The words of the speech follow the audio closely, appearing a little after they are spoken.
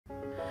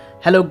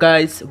Hello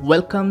guys,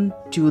 welcome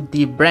to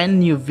the brand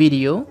new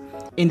video.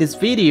 In this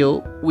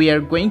video, we are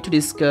going to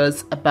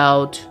discuss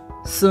about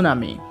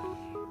tsunami.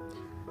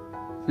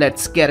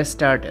 Let's get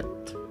started.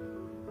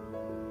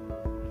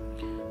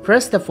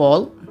 First of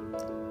all,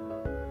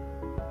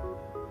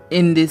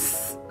 in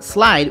this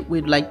slide,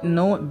 we'd like to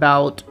know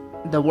about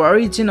the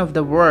origin of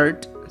the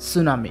word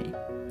tsunami.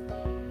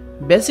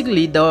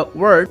 Basically, the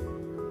word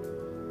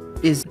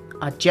is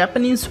a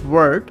Japanese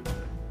word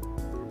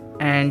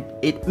and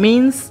it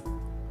means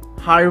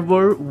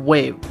harbor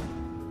wave.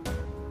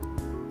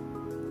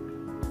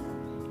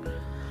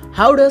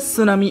 How does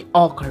tsunami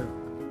occur?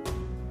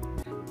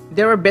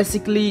 There are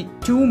basically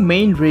two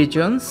main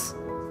regions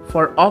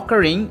for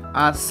occurring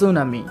a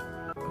tsunami.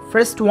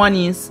 First one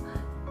is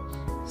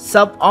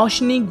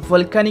suboceanic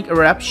volcanic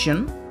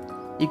eruption.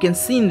 You can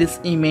see in this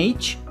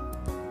image,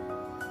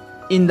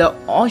 in the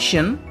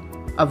ocean,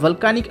 a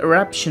volcanic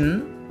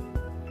eruption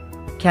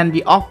can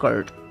be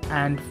occurred,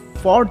 and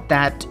for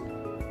that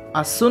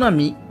a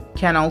tsunami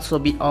can also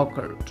be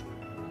occurred.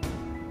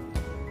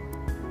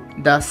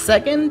 The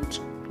second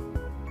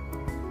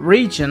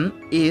region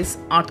is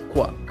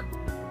earthquake.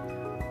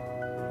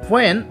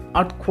 When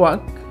earthquake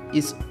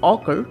is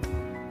occurred,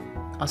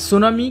 a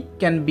tsunami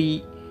can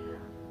be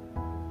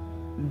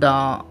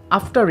the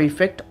after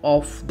effect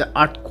of the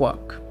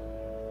earthquake.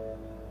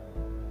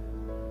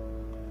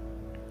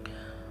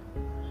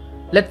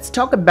 Let's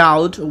talk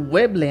about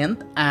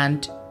wavelength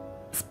and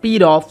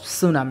speed of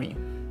tsunami.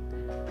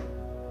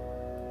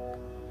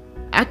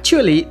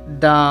 Actually,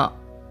 the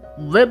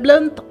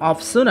wavelength of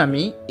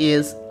tsunami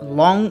is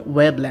long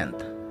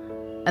wavelength,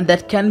 and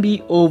that can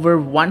be over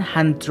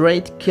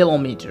 100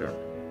 kilometers.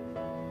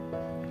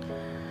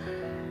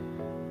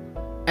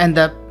 And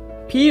the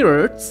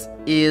periods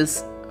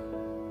is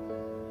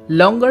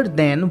longer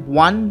than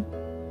 1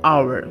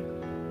 hour.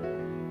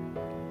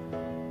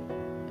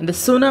 And the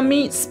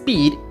tsunami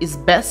speed is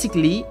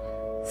basically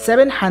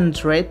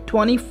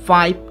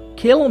 725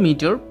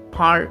 kilometers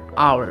per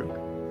hour.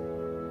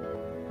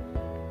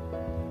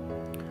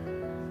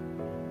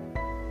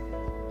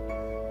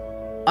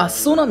 A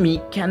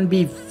tsunami can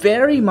be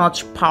very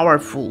much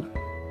powerful.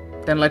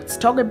 Then let's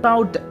talk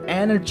about the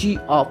energy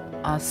of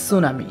a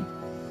tsunami.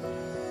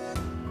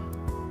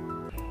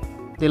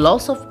 The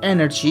loss of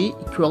energy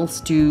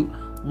equals to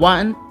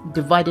 1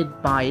 divided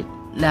by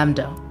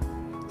lambda.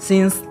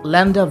 Since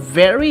lambda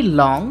very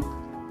long,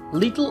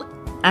 little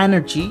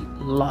energy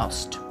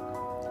lost.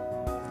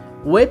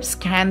 Waves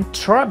can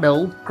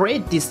travel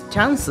great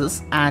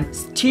distances and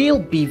still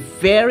be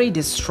very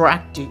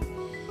destructive.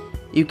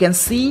 You can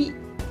see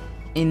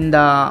in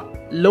the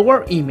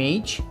lower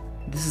image,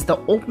 this is the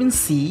open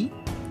sea,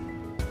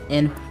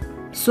 and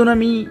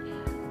tsunami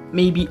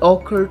may be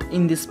occurred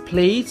in this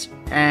place,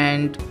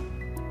 and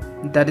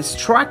the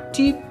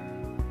destructive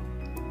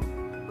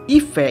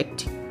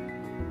effect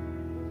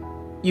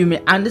you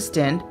may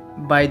understand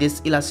by this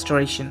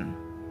illustration.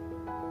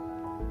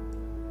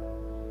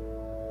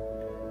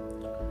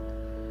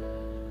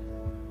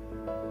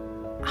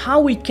 How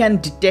we can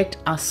detect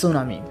a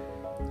tsunami?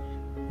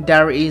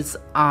 There is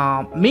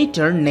a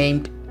meter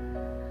named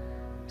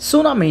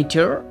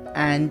tsunameter,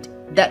 and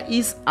that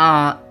is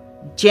a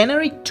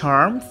generic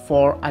term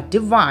for a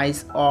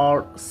device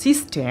or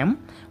system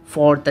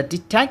for the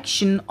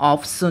detection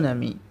of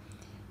tsunami.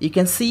 You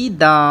can see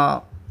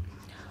the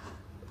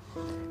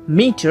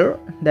meter,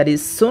 that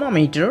is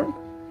tsunameter.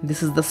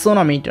 This is the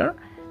tsunameter,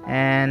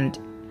 and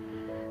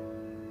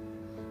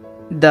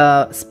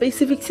the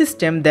specific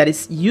system that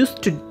is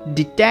used to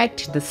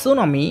detect the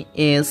tsunami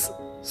is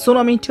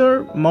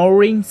tsunameter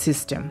mooring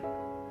system.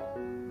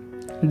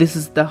 This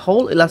is the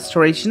whole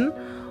illustration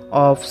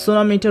of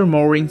tsunameter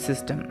mooring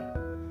system.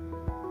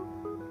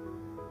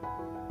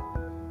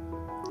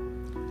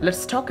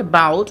 Let's talk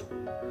about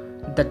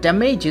the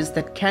damages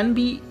that can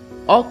be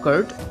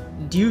occurred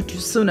due to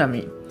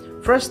tsunami.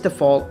 First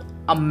of all,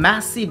 a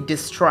massive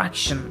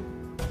destruction.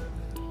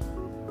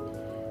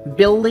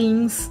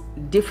 Buildings,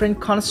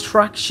 different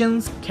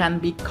constructions can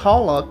be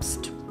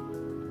collapsed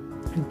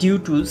due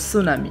to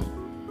tsunami,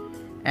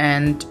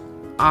 and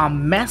a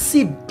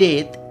massive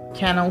death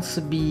can also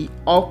be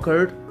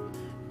occurred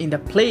in the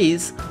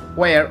place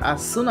where a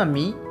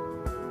tsunami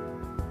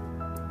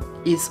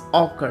is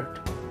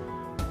occurred.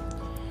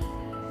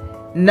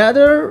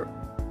 Another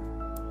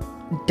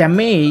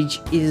damage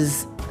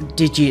is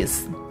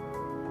disease.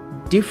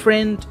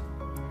 Different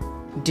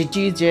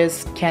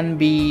diseases can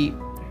be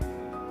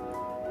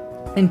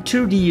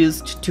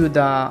introduced to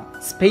the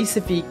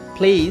specific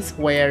place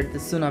where the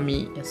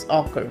tsunami is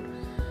occurred.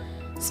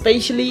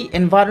 Especially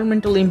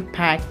environmental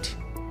impact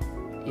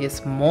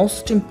is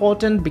most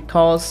important,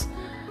 because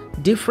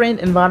different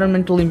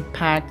environmental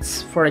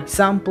impacts, for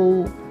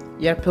example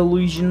air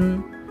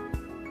pollution,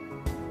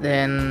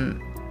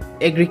 then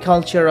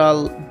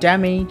agricultural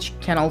damage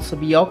can also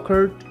be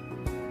occurred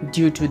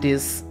due to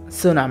this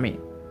tsunami.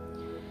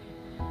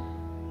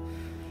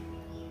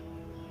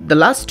 The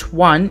last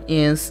one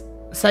is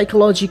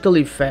psychological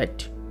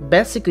effect.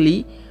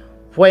 Basically,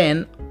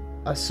 when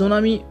a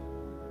tsunami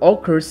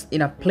occurs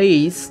in a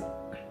place,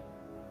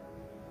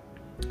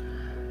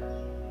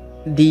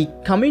 the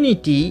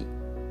community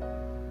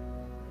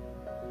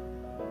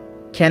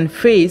can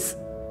face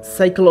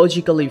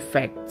psychological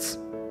effects.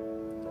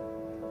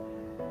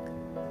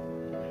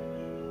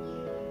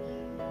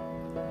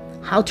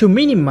 How to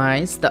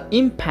minimize the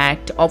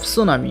impact of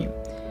tsunami?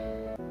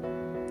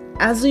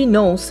 As we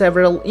know,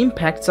 several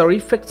impacts or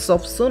effects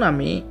of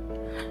tsunami.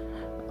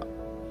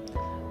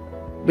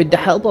 With the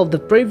help of the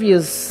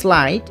previous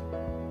slide,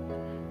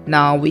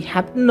 now we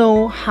have to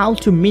know how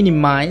to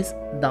minimize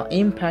the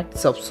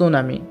impacts of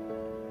tsunami.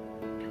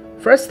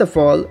 First of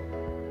all,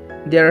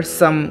 there are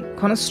some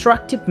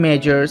constructive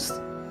measures.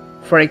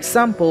 For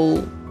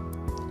example,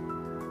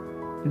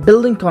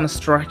 building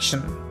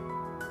construction.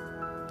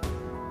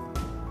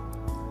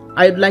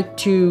 I'd like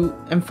to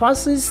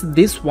emphasize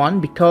this one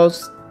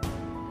because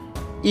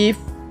if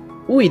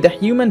we, the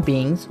human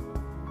beings,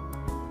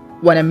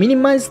 want to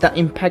minimize the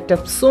impact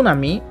of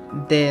tsunami,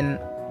 then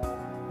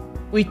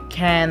we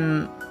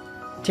can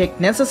take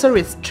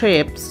necessary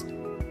steps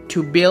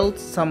to build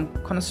some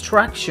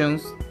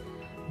constructions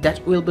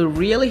that will be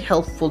really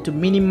helpful to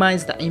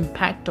minimize the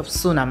impact of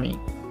tsunami.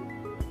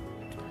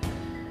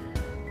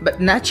 But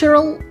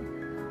natural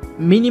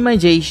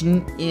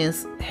minimization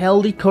is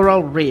healthy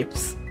coral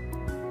reefs.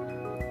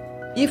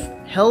 If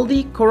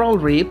healthy coral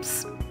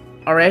reefs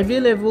are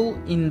available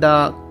in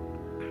the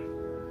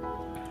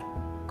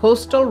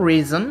coastal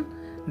region,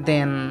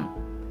 then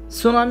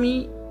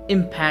tsunami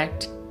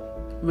impact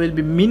will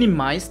be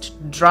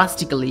minimized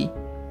drastically.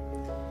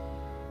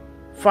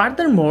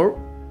 Furthermore,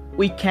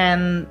 we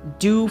can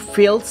do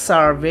field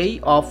survey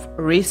of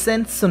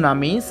recent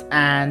tsunamis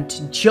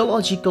and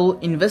geological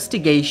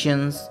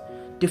investigations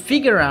to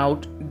figure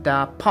out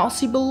the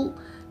possible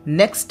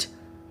next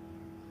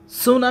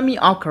tsunami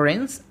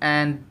occurrence,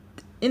 and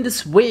in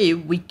this way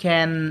we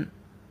can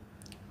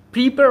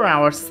prepare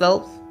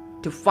ourselves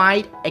to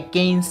fight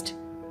against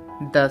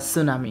the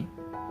tsunami.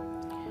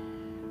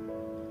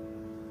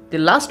 The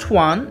last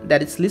one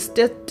that is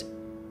listed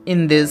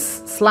in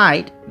this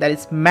slide, that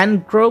is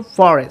mangrove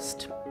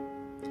forest.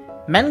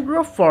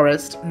 Mangrove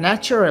forest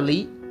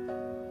naturally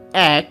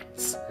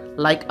acts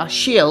like a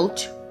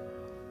shield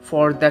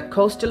for the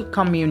coastal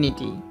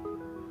community.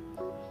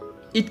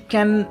 It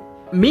can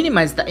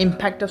minimize the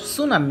impact of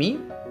tsunami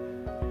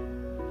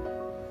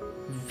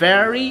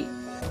very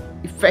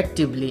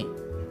effectively.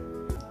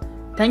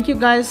 Thank you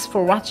guys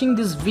for watching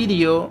this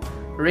video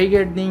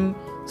regarding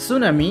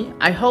tsunami.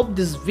 I hope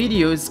this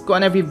video is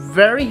gonna be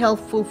very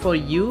helpful for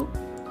you.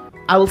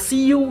 I will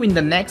see you in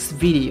the next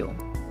video.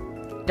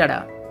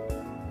 Tada!